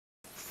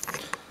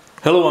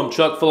Hello, I'm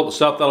Chuck Phillip with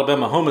South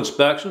Alabama Home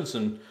Inspections,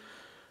 and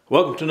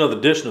welcome to another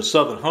edition of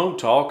Southern Home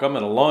Talk. I'm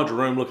in a laundry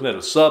room looking at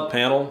a sub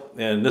panel,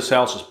 and this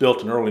house was built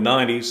in the early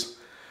 90s.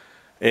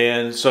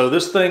 And so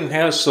this thing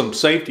has some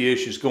safety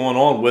issues going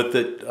on with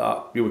it.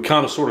 You would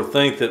kind of sort of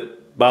think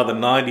that by the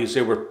 90s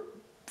they were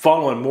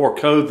following more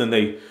code than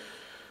they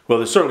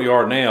certainly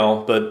are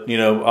now, but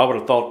I would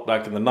have thought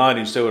back in the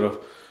 90s they would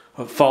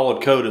have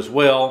followed code as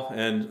well.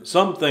 And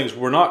some things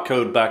were not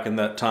code back in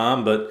that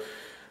time, but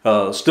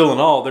still in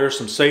all, there's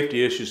some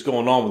safety issues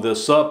going on with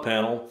this sub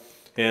panel,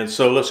 and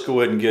so let's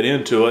go ahead and get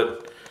into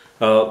it.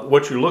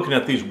 What you're looking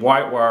at, these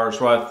white wires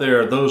right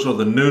there, those are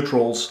the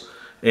neutrals,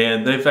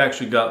 and they've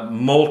actually got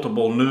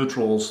multiple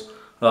neutrals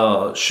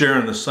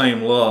sharing the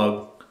same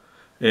lug,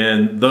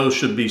 and those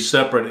should be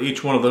separate.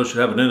 Each one of those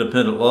should have an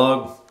independent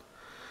lug.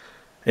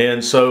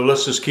 And so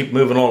let's just keep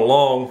moving on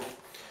along.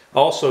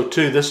 Also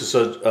too, this is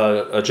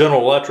a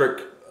General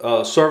Electric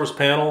service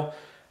panel,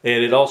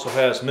 and it also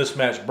has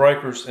mismatched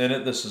breakers in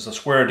it. This is a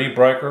square D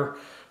breaker.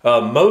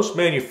 Most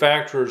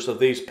manufacturers of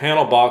these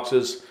panel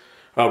boxes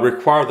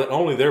require that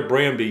only their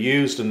brand be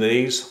used in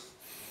these.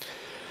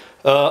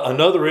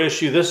 Another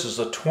issue, this is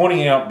a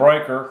 20 amp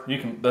breaker.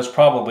 This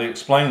probably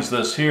explains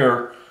this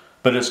here,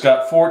 but it's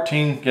got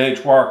 14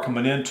 gauge wire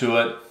coming into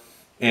it,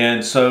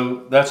 and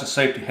so that's a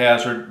safety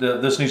hazard.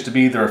 This needs to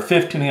be either a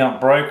 15 amp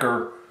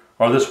breaker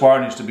or this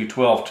wire needs to be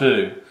 12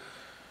 too.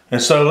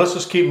 And so let's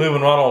just keep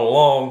moving right on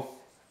along.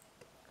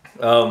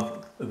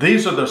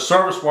 These are the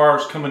service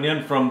wires coming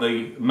in from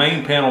the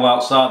main panel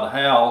outside the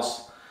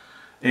house,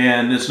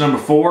 and it's number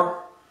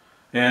 4.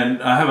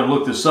 And I haven't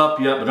looked this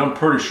up yet, but I'm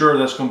pretty sure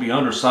that's going to be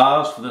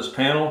undersized for this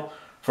panel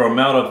for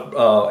amount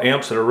of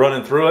amps that are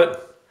running through it.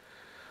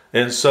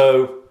 And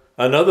so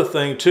another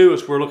thing too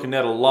is we're looking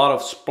at a lot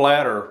of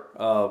splatter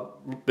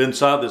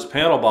inside this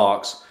panel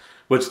box,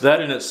 which that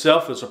in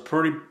itself is a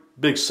pretty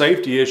big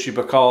safety issue,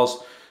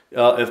 because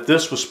if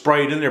this was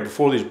sprayed in there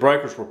before these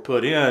breakers were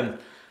put in,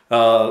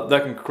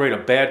 that can create a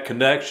bad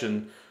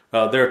connection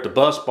there at the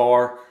bus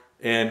bar,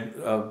 and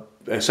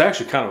it's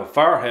actually kind of a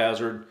fire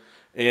hazard.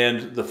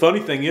 And the funny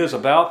thing is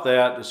about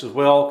that, it says,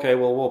 well, okay,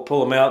 well, we'll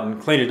pull them out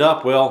and clean it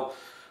up. Well,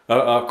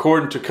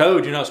 according to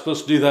code, you're not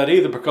supposed to do that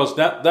either, because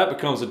that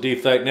becomes a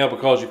defect now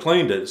because you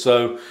cleaned it.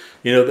 So,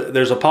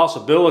 there's a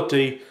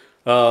possibility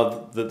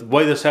that the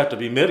way this has to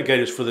be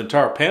mitigated is for the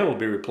entire panel to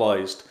be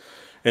replaced.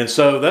 And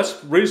so that's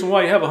the reason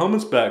why you have a home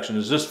inspection,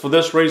 is just for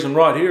this reason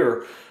right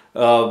here.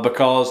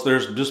 Because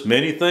there's just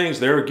many things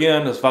there,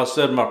 again, as I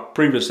said in my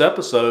previous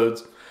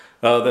episodes,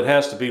 that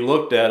has to be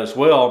looked at as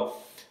well.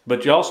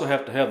 But you also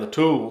have to have the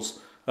tools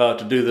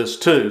to do this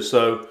too.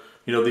 So,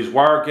 these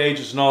wire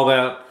gauges and all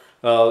that,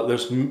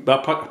 I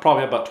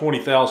probably have about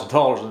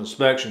 $20,000 in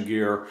inspection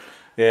gear,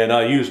 and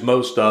I use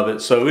most of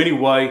it. So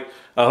anyway,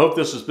 I hope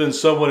this has been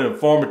somewhat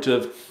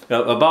informative.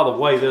 By the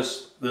way,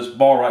 this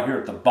bar right here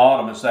at the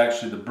bottom is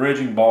actually the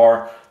bridging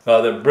bar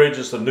that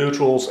bridges the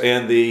neutrals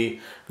and the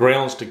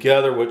grounds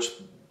together, which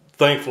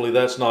thankfully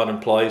that's not in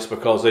place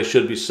because they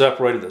should be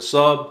separated at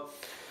sub.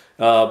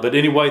 But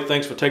anyway,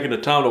 thanks for taking the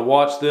time to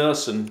watch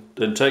this, and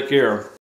take care.